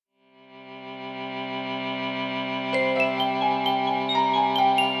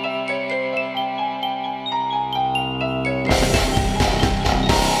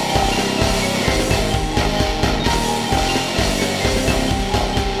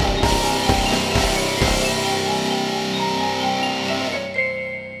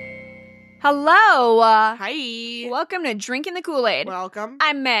Hello. Hi. Welcome to Drinking the Kool-Aid. Welcome.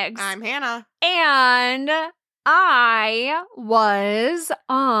 I'm Megs. I'm Hannah. And I was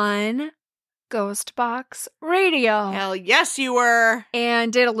on Ghost Box Radio. Hell yes, you were.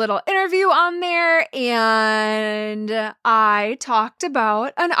 And did a little interview on there. And I talked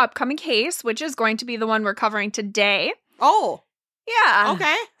about an upcoming case, which is going to be the one we're covering today. Oh. Yeah.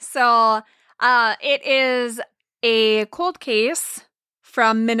 Okay. So it is a cold case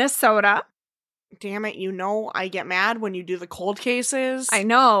from Minnesota. Damn it, you know I get mad when you do the cold cases. I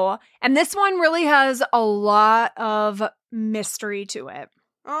know. And this one really has a lot of mystery to it.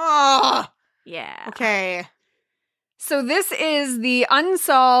 Oh. Yeah. Okay. So this is the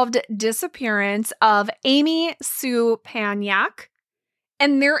unsolved disappearance of Amy Sue Pagnac.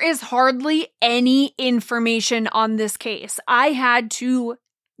 And there is hardly any information on this case. I had to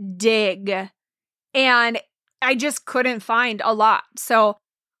dig. And I just couldn't find a lot. So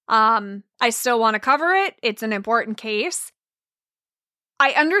I still want to cover it. It's an important case.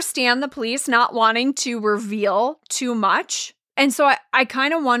 I understand the police not wanting to reveal too much. And so I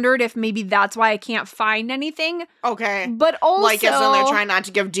kind of wondered if maybe that's why I can't find anything. Okay. But also, like, as in they're trying not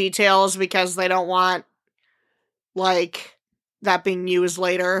to give details because they don't want, like, that being used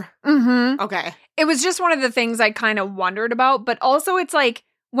later. Mm-hmm. Okay. It was just one of the things I kind of wondered about. But also, it's like,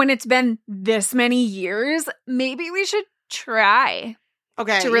 when it's been this many years, maybe we should try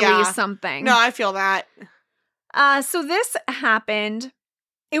Okay. to release something. No, I feel that. So this happened,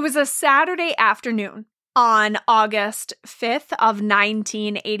 it was a Saturday afternoon on August 5th of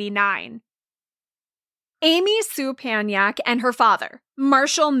 1989. Amy Sue Pagnac and her father,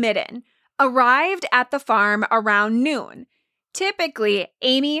 Marshall Midden, arrived at the farm around noon. Typically,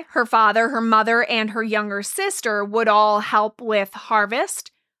 Amy, her father, her mother, and her younger sister would all help with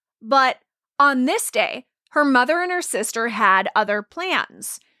harvest. But on this day, her mother and her sister had other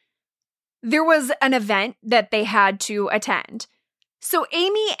plans. There was an event that they had to attend. So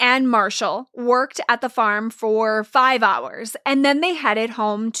Amy and Marshall worked at the farm for 5 hours, and then they headed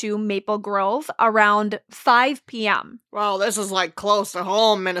home to Maple Grove around 5 p.m. Well, this is, like, close to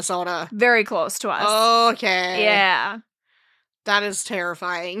home, Minnesota. Very close to us. Okay. Yeah. That is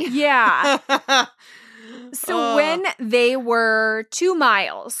terrifying. Yeah. So when they were 2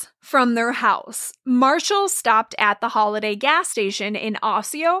 miles from their house, Marshall stopped at the Holiday gas station in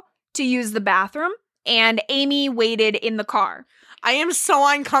Osseo to use the bathroom, and Amy waited in the car. I am so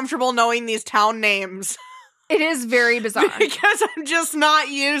uncomfortable knowing these town names. It is very bizarre. Because I'm just not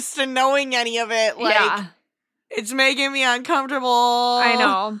used to knowing any of it. Like, yeah. It's making me uncomfortable. I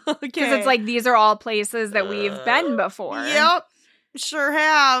know. Okay. Because it's like, these are all places that we've been before. Yep. Sure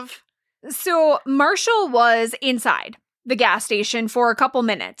have. So Marshall was inside the gas station for a couple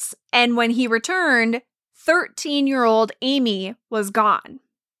minutes, and when he returned, 13-year-old Amy was gone.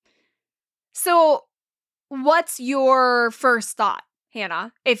 So what's your first thought,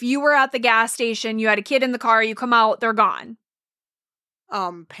 Hannah? If you were at the gas station, you had a kid in the car, you come out, they're gone.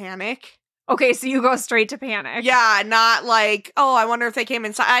 Panic. Okay, so you go straight to panic. Yeah, not like, oh, I wonder if they came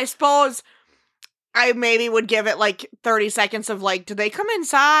inside. I suppose I maybe would give it like 30 seconds of like, did they come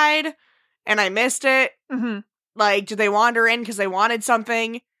inside? And I missed it. Mm-hmm. Like, did they wander in because they wanted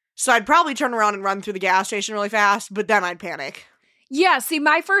something? So I'd probably turn around and run through the gas station really fast, but then I'd panic. Yeah, see,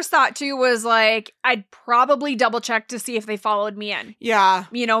 my first thought, too, was, like, I'd probably double-check to see if they followed me in. Yeah.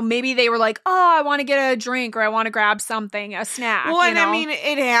 You know, maybe they were like, oh, I want to get a drink, or I want to grab something, a snack, Well, and you know? I mean,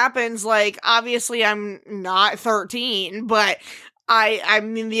 it happens, like, obviously I'm not 13, but I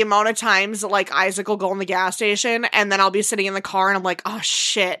mean, the amount of times, like, Isaac will go in the gas station, and then I'll be sitting in the car, and I'm like, oh,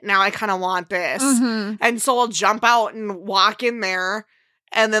 shit, now I kind of want this. Mm-hmm. And so I'll jump out and walk in there,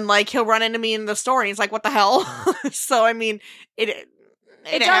 and then, like, he'll run into me in the store, and he's like, what the hell? So, I mean, it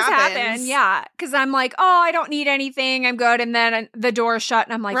does happen, yeah. Because I'm like, oh, I don't need anything, I'm good. And then the door's shut,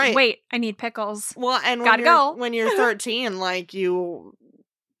 and I'm like, Right. Wait, I need pickles. Well, and when you're 13, like, you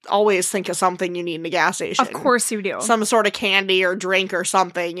always think of something you need in a gas station. Of course you do. Some sort of candy or drink or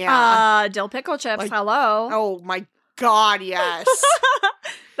something, yeah. Dill pickle chips, Like, hello. Oh my god, yes.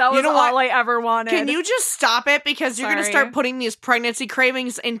 That was You know all what? I ever wanted. Can you just stop it? Because you're going to Sorry. start putting these pregnancy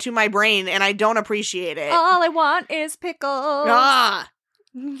cravings into my brain, and I don't appreciate it. All I want is pickles. Ah!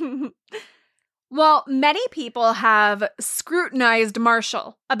 Well, many people have scrutinized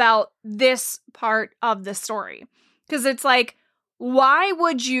Marshall about this part of the story. Because it's like, why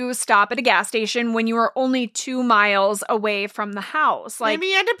would you stop at a gas station when you were only 2 miles away from the house? Like,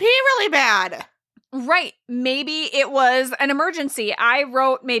 Maybe you had to pee really bad. right. Maybe it was an emergency. I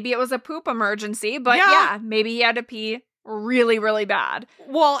wrote maybe it was a poop emergency, but yeah, maybe he had to pee really, really bad.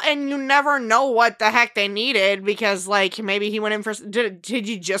 Well, and you never know what the heck they needed because, like, maybe he went in for... Did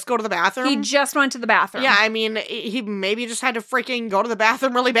you just go to the bathroom? He just went to the bathroom. Yeah, I mean, he maybe just had to freaking go to the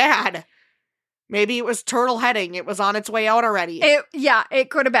bathroom really bad. Maybe it was turtle heading. It was on its way out already. It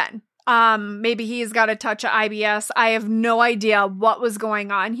could have been. Maybe he's got a touch of IBS. I have no idea what was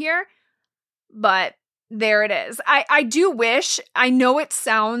going on here, but there it is. I do wish, I know it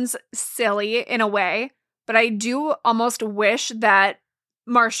sounds silly in a way, but I do almost wish that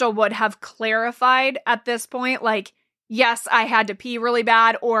Marshall would have clarified at this point, like, yes, I had to pee really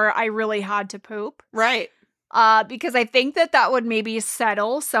bad, or I really had to poop. Right. Because I think that would maybe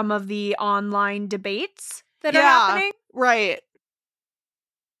settle some of the online debates that are happening. Right.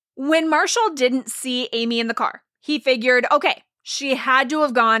 When Marshall didn't see Amy in the car, he figured, okay, she had to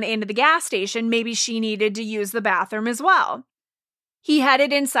have gone into the gas station. Maybe she needed to use the bathroom as well. He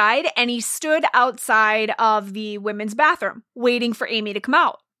headed inside and he stood outside of the women's bathroom, waiting for Amy to come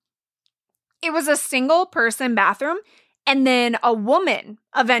out. It was a single-person bathroom, and then a woman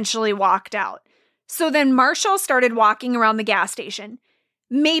eventually walked out. So then Marshall started walking around the gas station.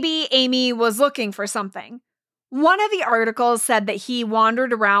 Maybe Amy was looking for something. One of the articles said that he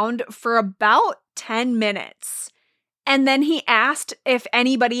wandered around for about 10 minutes. And then he asked if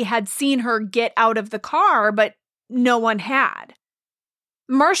anybody had seen her get out of the car, but no one had.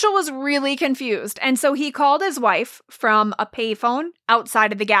 Marshall was really confused, and so he called his wife from a payphone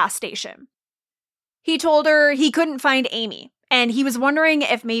outside of the gas station. He told her he couldn't find Amy, and he was wondering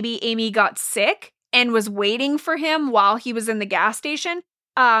if maybe Amy got sick and was waiting for him while he was in the gas station.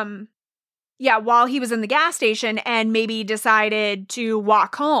 While he was in the gas station and maybe decided to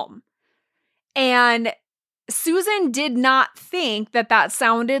walk home. And Susan did not think that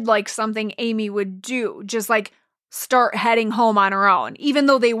sounded like something Amy would do, just like start heading home on her own, even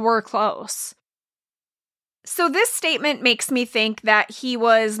though they were close. So this statement makes me think that he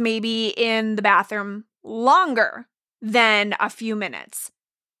was maybe in the bathroom longer than a few minutes.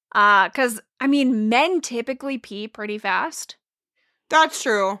 Because, I mean, men typically pee pretty fast. That's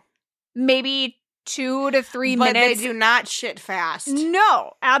true. Maybe 2 to 3 minutes. But they do not shit fast.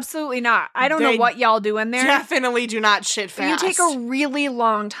 No, absolutely not. I don't know what y'all do in there. Definitely do not shit fast. You take a really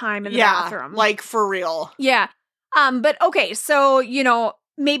long time in the bathroom. Like for real. Yeah. But okay, so,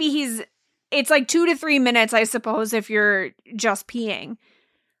 maybe it's like 2 to 3 minutes, I suppose, if you're just peeing.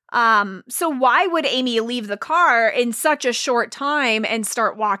 So why would Amy leave the car in such a short time and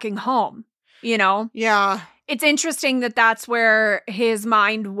start walking home? Yeah. It's interesting that that's where his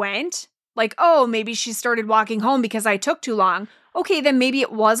mind went. Like, oh, maybe she started walking home because I took too long. Okay, then maybe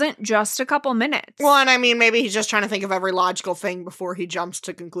it wasn't just a couple minutes. Well, and I mean, maybe he's just trying to think of every logical thing before he jumps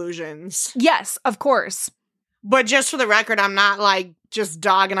to conclusions. Yes, of course. But just for the record, I'm not, like, just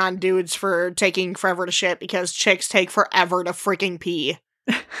dogging on dudes for taking forever to shit because chicks take forever to freaking pee.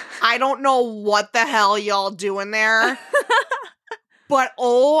 I don't know what the hell y'all doing there. But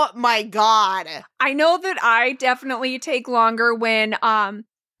oh my god. I know that I definitely take longer when,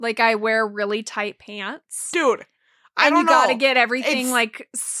 I wear really tight pants. Dude, I don't know. And you gotta get everything,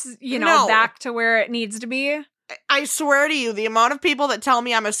 back to where it needs to be. I swear to you, the amount of people that tell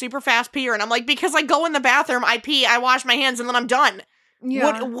me I'm a super fast peer, and I'm like, because I go in the bathroom, I pee, I wash my hands, and then I'm done.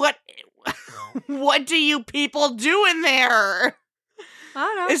 Yeah. What do you people do in there? I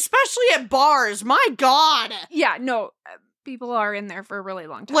don't know. Especially at bars. My god. Yeah, no. People are in there for a really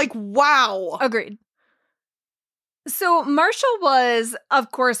long time. Like, wow. Agreed. So Marshall was,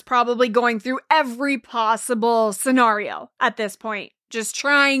 of course, probably going through every possible scenario at this point, just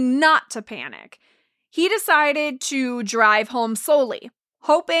trying not to panic. He decided to drive home slowly,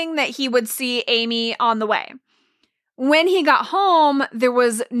 hoping that he would see Amy on the way. When he got home, there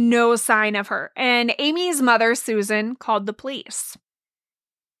was no sign of her, and Amy's mother, Susan, called the police.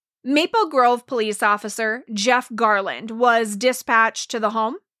 Maple Grove police officer Jeff Garland was dispatched to the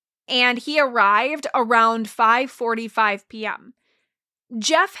home, and he arrived around 5:45 p.m.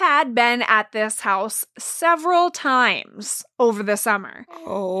 Jeff had been at this house several times over the summer.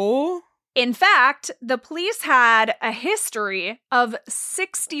 Oh? In fact, the police had a history of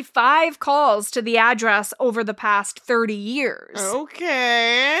 65 calls to the address over the past 30 years.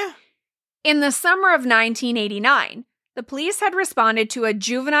 Okay. In the summer of 1989, the police had responded to a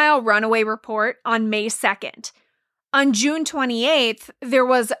juvenile runaway report on May 2nd. On June 28th, there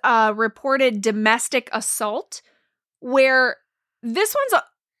was a reported domestic assault where this one's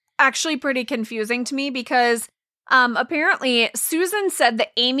actually pretty confusing to me because apparently Susan said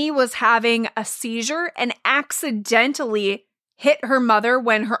that Amy was having a seizure and accidentally hit her mother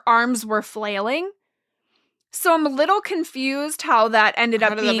when her arms were flailing. So I'm a little confused how that ended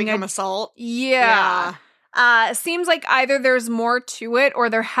up being become assault. Yeah. Seems like either there's more to it or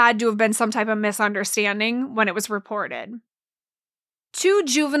there had to have been some type of misunderstanding when it was reported. 2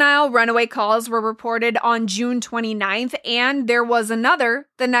 juvenile runaway calls were reported on June 29th, and there was another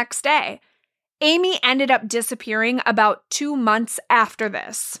the next day. Amy ended up disappearing about 2 months after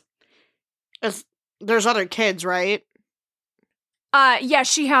this. There's other kids, right? Yeah,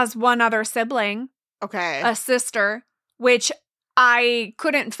 she has one other sibling. Okay. A sister, which I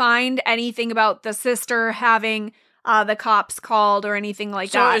couldn't find anything about the sister having the cops called or anything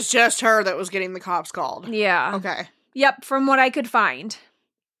like that. So it was just her that was getting the cops called? Yeah. Okay. Yep, from what I could find.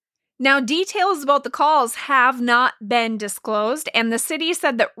 Now, details about the calls have not been disclosed, and the city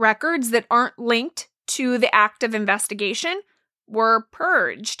said that records that aren't linked to the active investigation were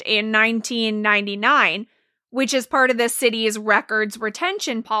purged in 1999, which is part of the city's records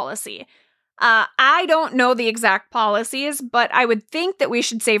retention policy. I don't know the exact policies, but I would think that we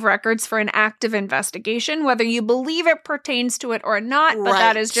should save records for an active investigation, whether you believe it pertains to it or not, but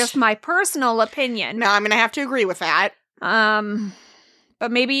that is just my personal opinion. No, I'm going to have to agree with that. But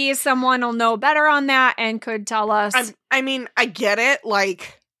maybe someone will know better on that and could tell us. I mean, I get it.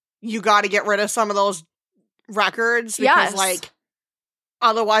 Like, you got to get rid of some of those records because, like,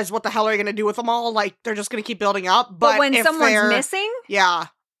 otherwise, what the hell are you going to do with them all? Like, they're just going to keep building up. But when someone's missing? Yeah.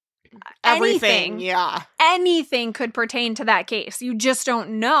 Everything, anything could pertain to that case. You just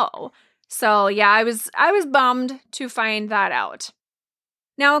don't know. So yeah, I was bummed to find that out.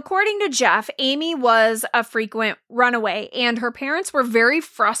 Now, according to Jeff, Amy was a frequent runaway, and her parents were very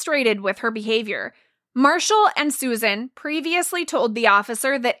frustrated with her behavior. Marshall and Susan previously told the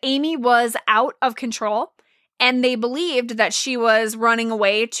officer that Amy was out of control, and they believed that she was running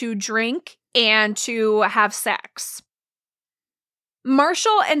away to drink and to have sex.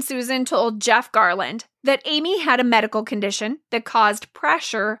 Marshall and Susan told Jeff Garland that Amy had a medical condition that caused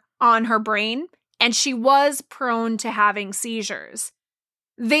pressure on her brain, and she was prone to having seizures.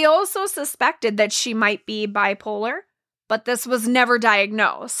 They also suspected that she might be bipolar, but this was never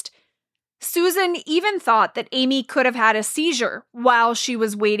diagnosed. Susan even thought that Amy could have had a seizure while she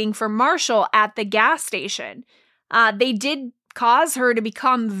was waiting for Marshall at the gas station. They did cause her to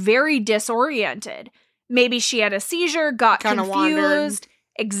become very disoriented. Maybe she had a seizure, got confused,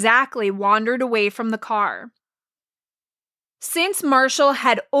 wandered away from the car. Since Marshall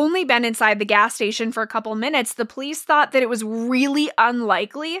had only been inside the gas station for a couple minutes, the police thought that it was really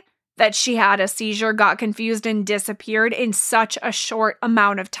unlikely that she had a seizure, got confused, and disappeared in such a short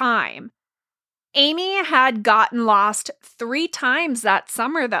amount of time. Amy had gotten lost 3 times that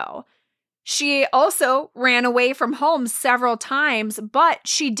summer, though. She also ran away from home several times, but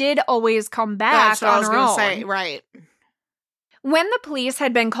she did always come back on her own. That's what I was going to say, right. When the police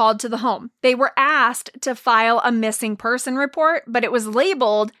had been called to the home, they were asked to file a missing person report, but it was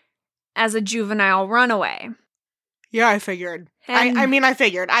labeled as a juvenile runaway. Yeah, I figured. I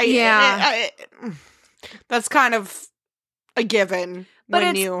figured. That's kind of a given. But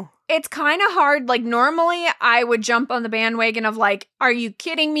it's kind of hard. Like, normally I would jump on the bandwagon of like, are you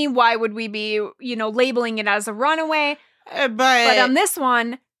kidding me? Why would we be, labeling it as a runaway? But on this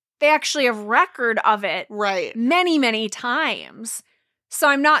one, they actually have record of it many, many times. So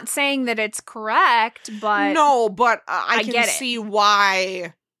I'm not saying that it's correct, but... No, but I can see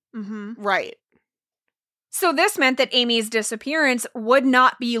why. Mm-hmm. Right. So this meant that Amy's disappearance would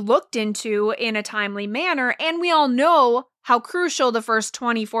not be looked into in a timely manner, and we all know how crucial the first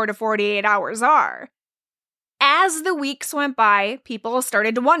 24 to 48 hours are. As the weeks went by, people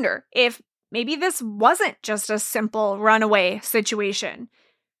started to wonder if maybe this wasn't just a simple runaway situation.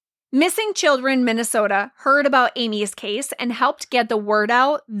 Missing Children Minnesota heard about Amy's case and helped get the word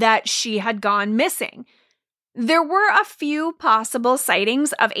out that she had gone missing. There were a few possible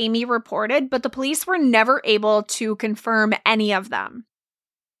sightings of Amy reported, but the police were never able to confirm any of them.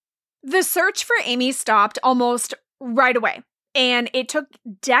 The search for Amy stopped almost right away, and it took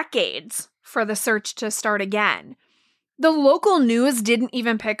decades for the search to start again. The local news didn't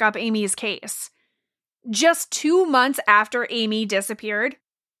even pick up Amy's case. Just 2 months after Amy disappeared,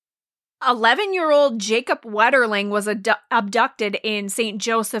 11-year-old Jacob Wetterling was abducted in St.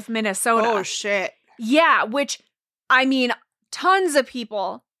 Joseph, Minnesota. Oh, shit. Yeah, which, I mean, tons of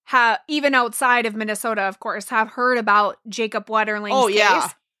people have, even outside of Minnesota, of course, have heard about Jacob Wetterling's case. Yeah.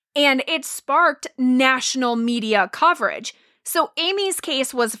 And it sparked national media coverage. So Amy's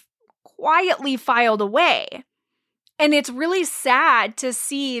case was quietly filed away. And it's really sad to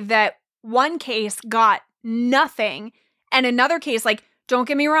see that one case got nothing and another case, like, don't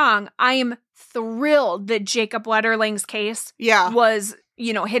get me wrong, I am thrilled that Jacob Wetterling's case was,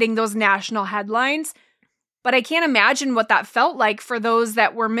 hitting those national headlines. But I can't imagine what that felt like for those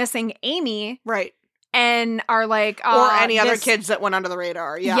that were missing Amy. Right. and are like, or any other kids that went under the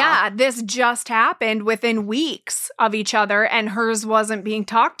radar. Yeah. Yeah, this just happened within weeks of each other, and hers wasn't being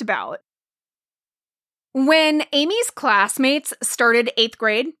talked about. When Amy's classmates started 8th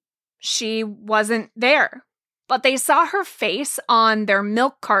grade, she wasn't there, but they saw her face on their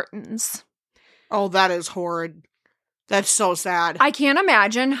milk cartons. Oh, that is horrid. That's so sad. I can't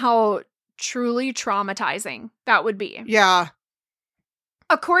imagine how truly traumatizing that would be. Yeah.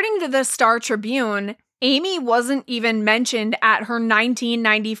 According to the Star Tribune, Amy wasn't even mentioned at her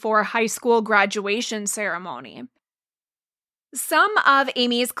 1994 high school graduation ceremony. Some of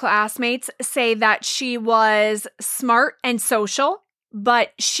Amy's classmates say that she was smart and social,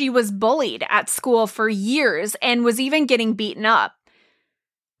 but she was bullied at school for years and was even getting beaten up.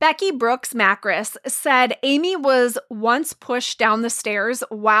 Becky Brooks Macris said Amy was once pushed down the stairs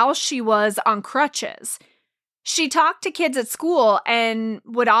while she was on crutches. She talked to kids at school and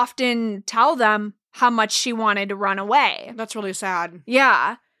would often tell them how much she wanted to run away. That's really sad.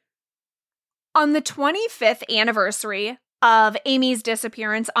 Yeah. On the 25th anniversary of Amy's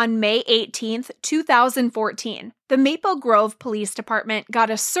disappearance on May 18th, 2014, the Maple Grove Police Department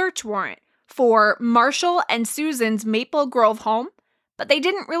got a search warrant for Marshall and Susan's Maple Grove home, but they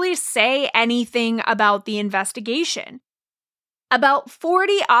didn't really say anything about the investigation. About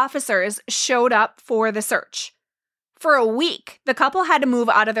 40 officers showed up for the search. For a week, the couple had to move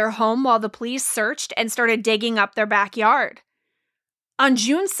out of their home while the police searched and started digging up their backyard. On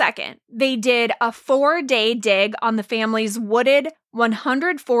June 2nd, they did a 4-day dig on the family's wooded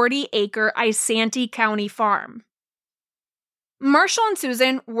 140-acre Isanti County farm. Marshall and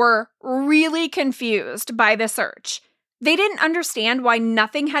Susan were really confused by the search. They didn't understand why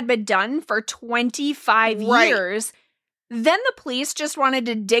nothing had been done for 25 years. Then the police just wanted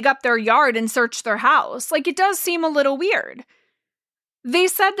to dig up their yard and search their house. Like, it does seem a little weird. They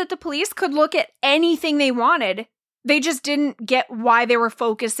said that the police could look at anything they wanted. They just didn't get why they were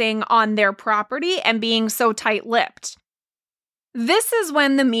focusing on their property and being so tight-lipped. This is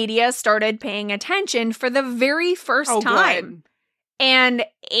when the media started paying attention for the very first time. Good. And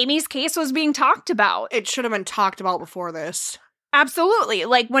Amy's case was being talked about. It should have been talked about before this. Absolutely,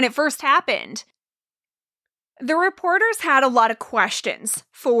 like when it first happened. The reporters had a lot of questions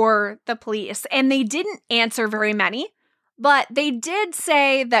for the police, and they didn't answer very many, but they did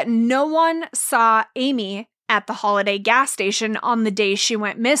say that no one saw Amy at the Holiday gas station on the day she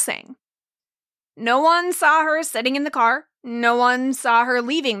went missing. No one saw her sitting in the car. No one saw her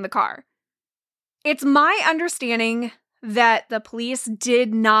leaving the car. It's my understanding that the police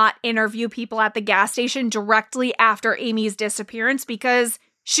did not interview people at the gas station directly after Amy's disappearance because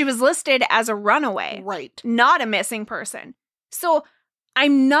she was listed as a runaway, right? Not a missing person. So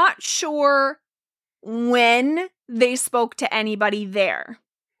I'm not sure when they spoke to anybody there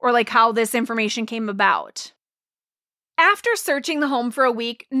or like how this information came about. After searching the home for a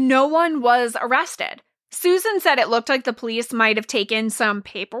week, no one was arrested. Susan said it looked like the police might have taken some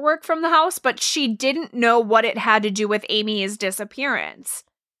paperwork from the house, but she didn't know what it had to do with Amy's disappearance.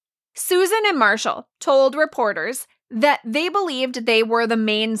 Susan and Marshall told reporters that they believed they were the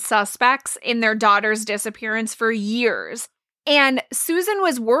main suspects in their daughter's disappearance for years, and Susan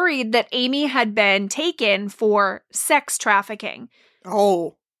was worried that Amy had been taken for sex trafficking.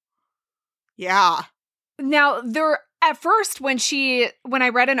 Oh, yeah. Now, at first, when I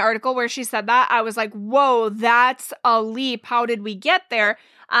read an article where she said that, I was like, whoa, that's a leap. How did we get there?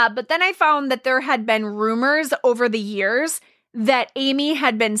 But then I found that there had been rumors over the years that Amy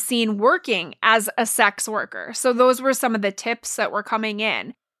had been seen working as a sex worker. So those were some of the tips that were coming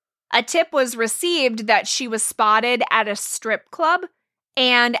in. A tip was received that she was spotted at a strip club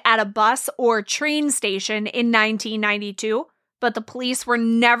and at a bus or train station in 1992, but the police were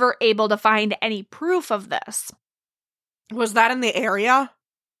never able to find any proof of this. Was that in the area?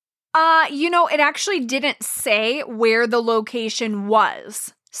 It actually didn't say where the location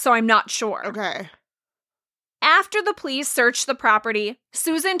was, so I'm not sure. Okay. After the police searched the property,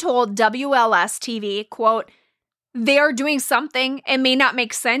 Susan told WLS TV, quote, "They are doing something. It may not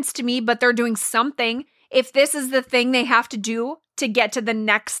make sense to me, but they're doing something. If this is the thing they have to do to get to the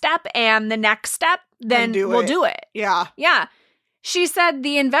next step and the next step, then we'll do it." Yeah. Yeah. She said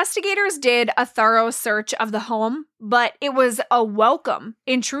the investigators did a thorough search of the home, but it was a welcome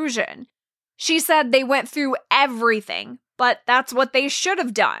intrusion. She said they went through everything, but that's what they should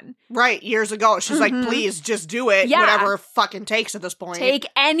have done. Right, years ago. She's like, please just do it, whatever it fucking takes at this point. Take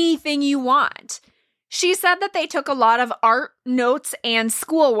anything you want. She said that they took a lot of art, notes, and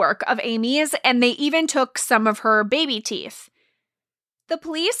schoolwork of Amy's, and they even took some of her baby teeth. The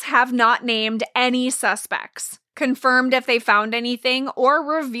police have not named any suspects confirmed if they found anything, or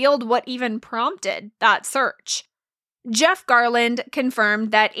revealed what even prompted that search. Jeff Garland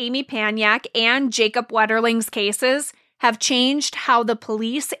confirmed that Amy Pagnac and Jacob Wetterling's cases have changed how the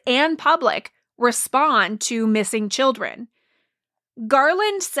police and public respond to missing children.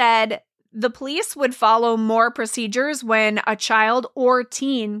 Garland said the police would follow more procedures when a child or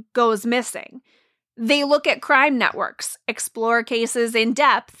teen goes missing. They look at crime networks, explore cases in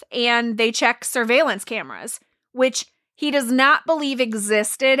depth, and they check surveillance cameras, which he does not believe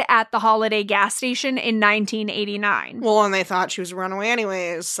existed at the Holiday gas station in 1989. Well, and they thought she was a runaway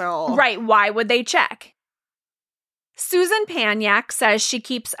anyways, so... Right, why would they check? Susan Pagnac says she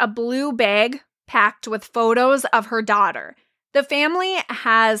keeps a blue bag packed with photos of her daughter. The family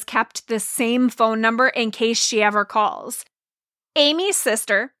has kept the same phone number in case she ever calls. Amy's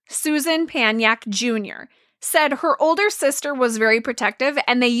sister, Susan Pagnac Jr., said her older sister was very protective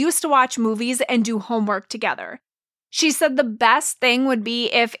and they used to watch movies and do homework together. She said the best thing would be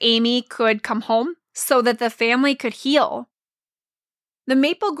if Amy could come home so that the family could heal. The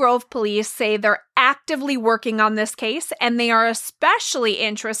Maple Grove police say they're actively working on this case, and they are especially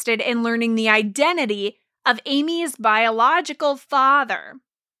interested in learning the identity of Amy's biological father.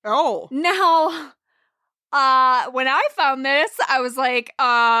 Oh. Now, when I found this, I was like,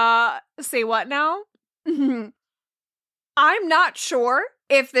 say what now? I'm not sure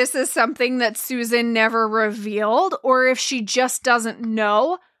if this is something that Susan never revealed or if she just doesn't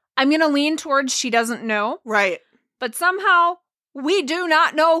know. I'm going to lean towards she doesn't know. Right. But somehow, we do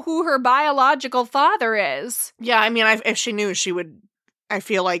not know who her biological father is. Yeah, I mean, if she knew, she would, I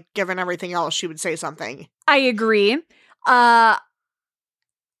feel like, given everything else, she would say something. I agree.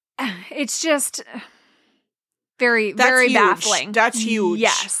 It's just very huge. baffling. That's huge.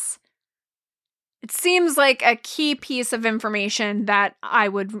 Yes. It seems like a key piece of information that I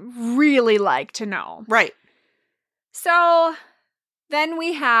would really like to know. Right. So, then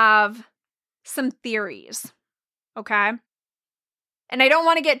we have some theories, okay? And I don't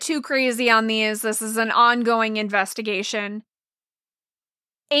want to get too crazy on these. This is an ongoing investigation.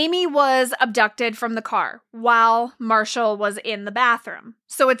 Amy was abducted from the car while Marshall was in the bathroom.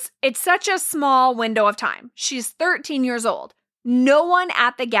 So it's such a small window of time. She's 13 years old. No one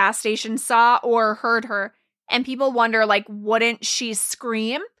at the gas station saw or heard her. And people wonder, like, wouldn't she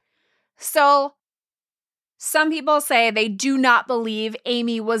scream? So some people say they do not believe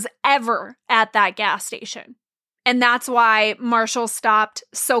Amy was ever at that gas station. And that's why Marshall stopped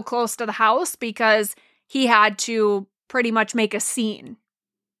so close to the house, because he had to pretty much make a scene.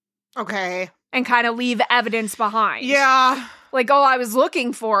 Okay. And kind of leave evidence behind. Yeah. Like, oh, I was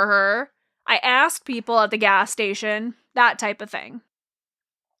looking for her. I asked people at the gas station. That type of thing.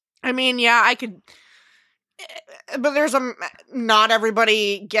 I mean, yeah, I could... But not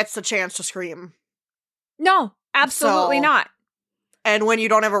everybody gets the chance to scream. No, absolutely not. And when you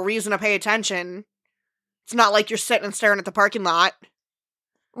don't have a reason to pay attention, it's not like you're sitting and staring at the parking lot.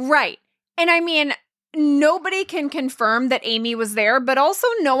 Right. And I mean, nobody can confirm that Amy was there, but also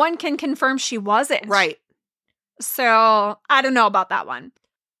no one can confirm she wasn't. Right. So, I don't know about that one.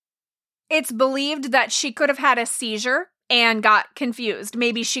 It's believed that she could have had a seizure and got confused.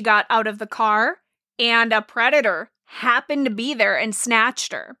 Maybe she got out of the car and a predator happened to be there and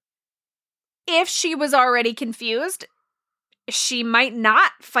snatched her. If she was already confused, she might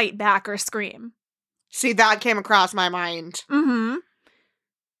not fight back or scream. See, that came across my mind. Mm-hmm.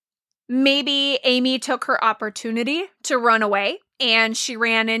 Maybe Amy took her opportunity to run away and she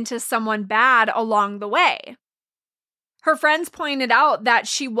ran into someone bad along the way. Her friends pointed out that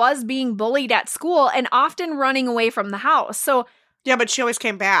she was being bullied at school and often running away from the house. So, yeah, but she always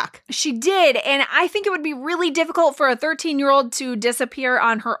came back. She did, and I think it would be really difficult for a 13-year-old to disappear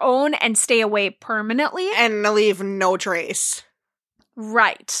on her own and stay away permanently. And leave no trace.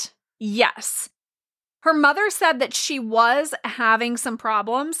 Right. Yes. Her mother said that she was having some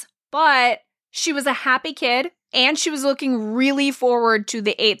problems, but she was a happy kid, and she was looking really forward to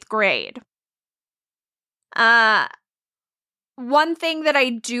the 8th grade. One thing that I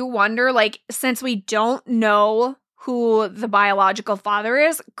do wonder, like, since we don't know who the biological father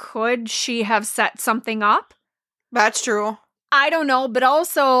is, could she have set something up? That's true. I don't know, but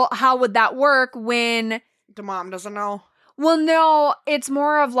also, how would that work when... The mom doesn't know. Well, no, it's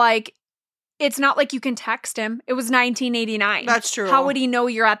more of like, it's not like you can text him. It was 1989. That's true. How would he know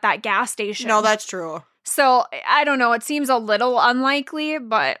you're at that gas station? No, that's true. So, I don't know. It seems a little unlikely,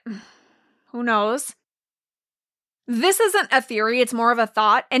 but who knows? This isn't a theory, it's more of a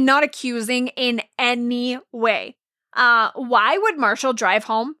thought, and not accusing in any way. Why would Marshall drive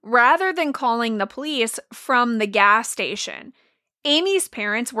home rather than calling the police from the gas station? Amy's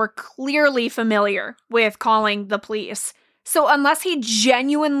parents were clearly familiar with calling the police. So unless he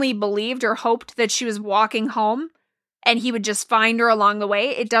genuinely believed or hoped that she was walking home and he would just find her along the way,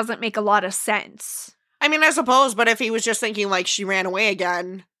 it doesn't make a lot of sense. I mean, I suppose, but if he was just thinking, like, she ran away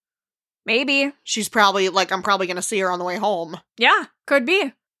again. Maybe. She's probably, like, I'm probably going to see her on the way home. Yeah, could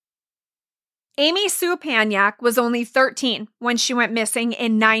be. Amy Sue Pagnac was only 13 when she went missing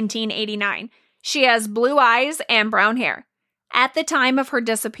in 1989. She has blue eyes and brown hair. At the time of her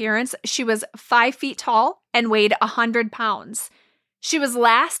disappearance, she was 5 feet tall and weighed 100 pounds. She was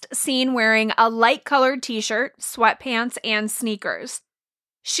last seen wearing a light-colored t-shirt, sweatpants, and sneakers.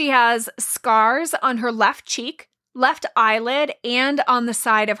 She has scars on her left cheek, left eyelid, and on the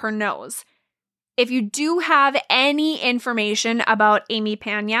side of her nose. If you do have any information about Amy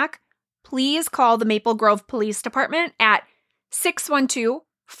Pagnac, please call the Maple Grove Police Department at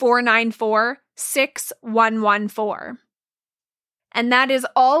 612-494-6114. And that is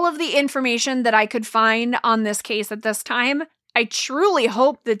all of the information that I could find on this case at this time. I truly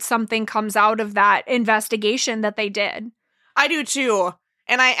hope that something comes out of that investigation that they did. I do too.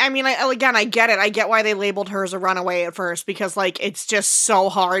 And I mean, I get it. I get why they labeled her as a runaway at first, because, like, it's just so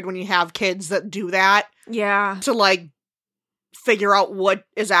hard when you have kids that do that. Yeah. To, like, figure out what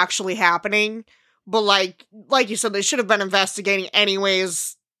is actually happening. But, like you said, they should have been investigating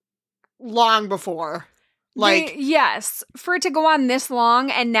anyways long before. Like, yes, for it to go on this long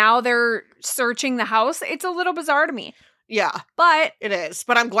and now they're searching the house, it's a little bizarre to me. Yeah. But it is.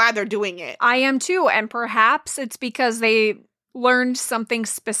 But I'm glad they're doing it. I am too. And perhaps it's because they learned something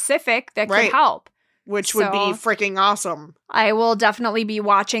specific that could help. Which would be freaking awesome. I will definitely be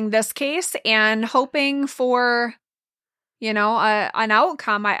watching this case and hoping for, you know, an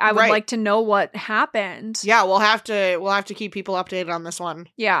outcome. I would like to know what happened. Yeah, we'll have to keep people updated on this one.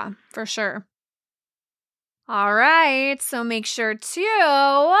 Yeah, for sure. All right, so make sure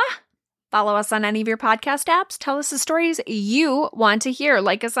to follow us on any of your podcast apps. Tell us the stories you want to hear.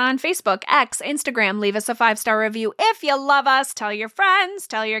 Like us on Facebook, X, Instagram. Leave us a 5-star review if you love us. Tell your friends.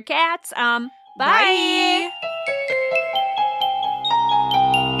 Tell your cats. Bye.